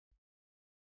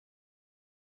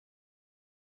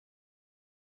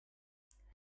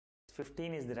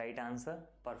15 is the right answer.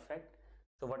 Perfect.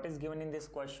 So what is given in this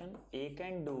question? A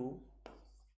can do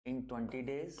in 20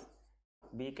 days,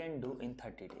 B can do in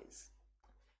 30 days.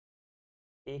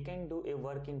 A can do a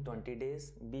work in 20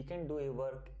 days, B can do a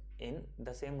work in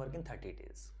the same work in 30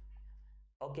 days.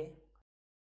 Okay,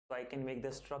 so I can make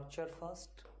the structure first.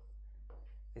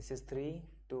 This is 3,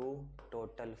 2,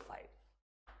 total 5.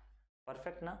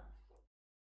 Perfect now?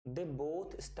 They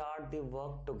both start the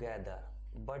work together,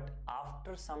 but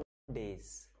after some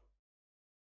days,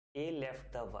 A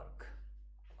left the work.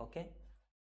 Okay,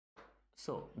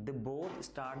 so they both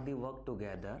start the work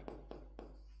together.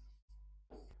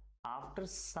 After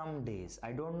some days,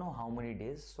 I don't know how many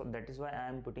days, so that is why I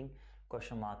am putting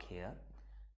question mark here.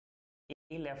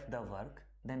 A left the work,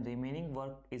 then remaining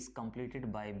work is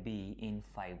completed by B in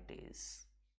 5 days.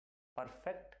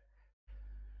 Perfect.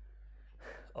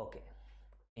 Okay,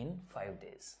 in 5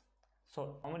 days.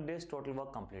 So how many days total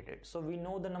work completed? So we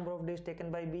know the number of days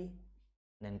taken by B,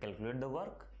 then calculate the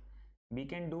work. B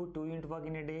can do 2 unit work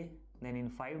in a day, then in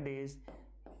 5 days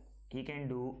he can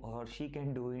do or she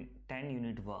can do 10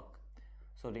 unit work.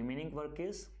 So remaining work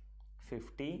is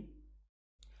 50,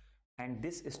 and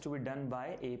this is to be done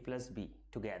by A plus B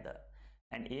together,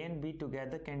 and A and B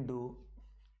together can do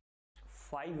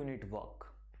 5 unit work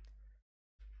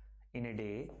in a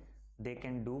day. They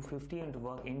can do 50 unit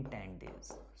work in 10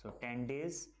 days. So 10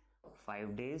 days,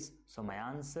 5 days. So my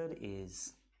answer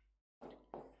is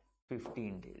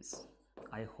 15 days.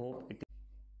 I hope it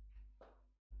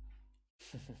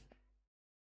is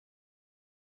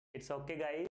it's okay,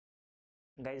 guys.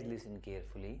 Guys, listen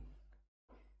carefully.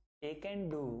 A can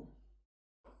do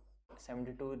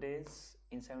 72 days,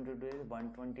 in 72 days,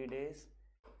 120 days.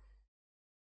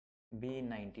 B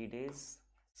 90 days.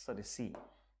 Sorry, C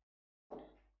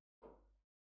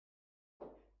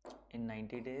in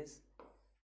 90 days.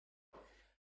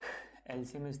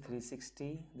 LCM is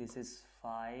 360. This is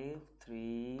 5,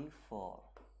 3, 4.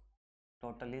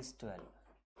 Total is 12.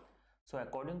 So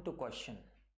according to question,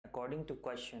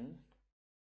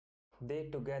 they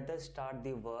together start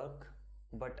the work,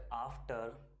 but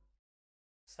after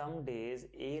some days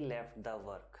A left the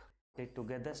work. They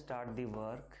together start the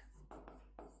work,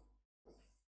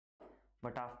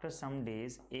 but after some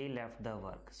days A left the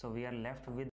work. So we are left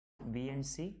with B and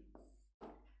C.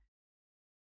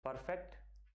 Perfect.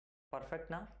 Perfect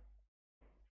now?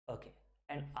 Okay.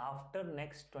 And after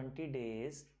next 20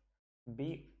 days,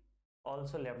 B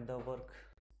also left the work.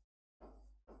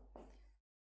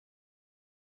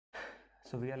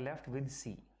 So we are left with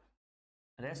C.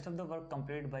 Rest of the work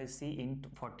completed by C in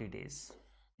 40 days.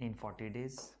 In 40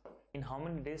 days. In how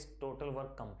many days total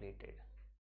work completed?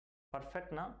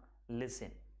 Perfect now?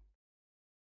 Listen.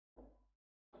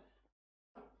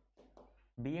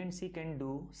 B and C can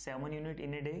do 7 unit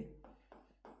in a day.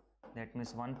 That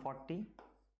means 140.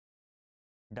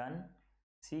 Done.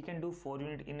 C can do 4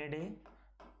 unit in a day.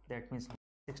 That means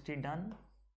 60. Done.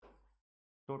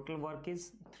 Total work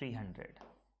is 300.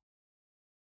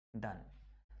 Done.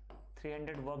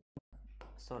 300 work.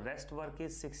 So rest work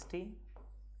is 60.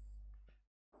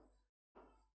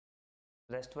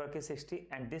 Rest work is 60,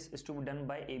 and this is to be done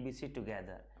by ABC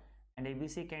together. And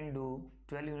ABC can do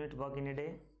 12 unit work in a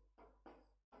day.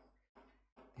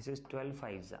 This is 12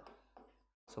 5s.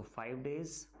 So 5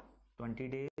 days, 20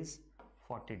 days,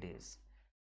 40 days.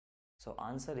 So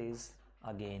answer is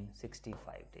again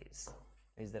 65 days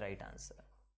is the right answer.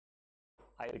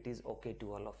 It is okay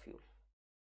to all of you.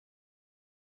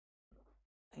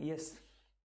 Yes,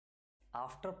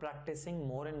 after practicing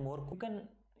more and more,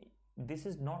 this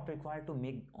is not required to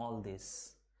make all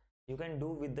this. You can do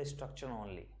with the structure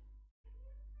only.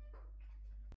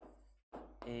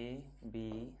 A,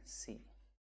 B, C.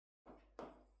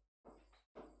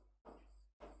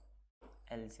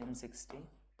 LCM 60.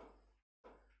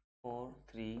 4,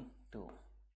 3, 2.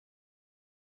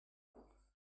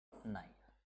 9.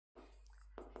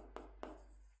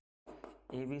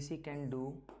 ABC can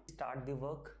do start the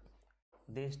work.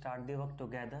 They start the work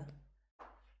together,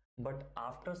 but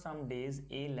after some days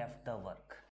A left the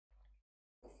work.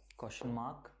 Question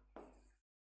mark.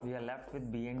 We are left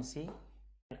with B and C.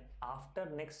 After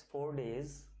next 4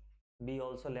 days B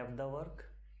also left the work.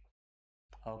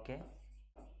 Okay,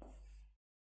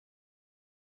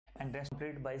 and rest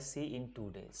completed by C in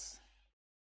 2 days.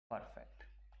 Perfect.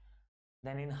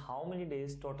 Then in how many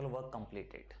days total work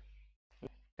completed?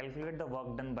 Calculate the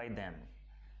work done by them.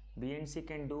 B and C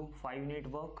can do 5 unit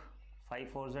work. 5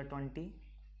 4s are 20.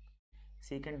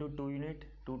 C can do 2 unit.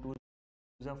 2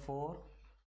 2s are 4.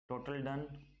 Total done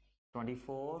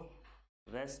 24.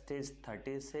 Rest is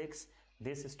 36.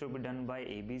 This is to be done by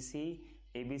ABC.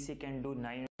 ABC can do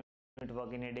 9 unit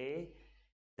work in a day.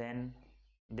 then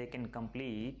they can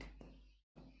complete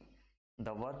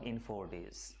the work in 4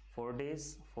 days. 4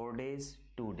 days, 4 days,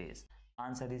 2 days.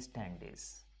 Answer is 10 days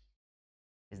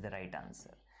is the right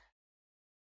answer.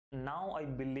 Now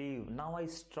I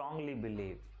strongly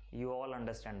believe you all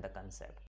understand the concept.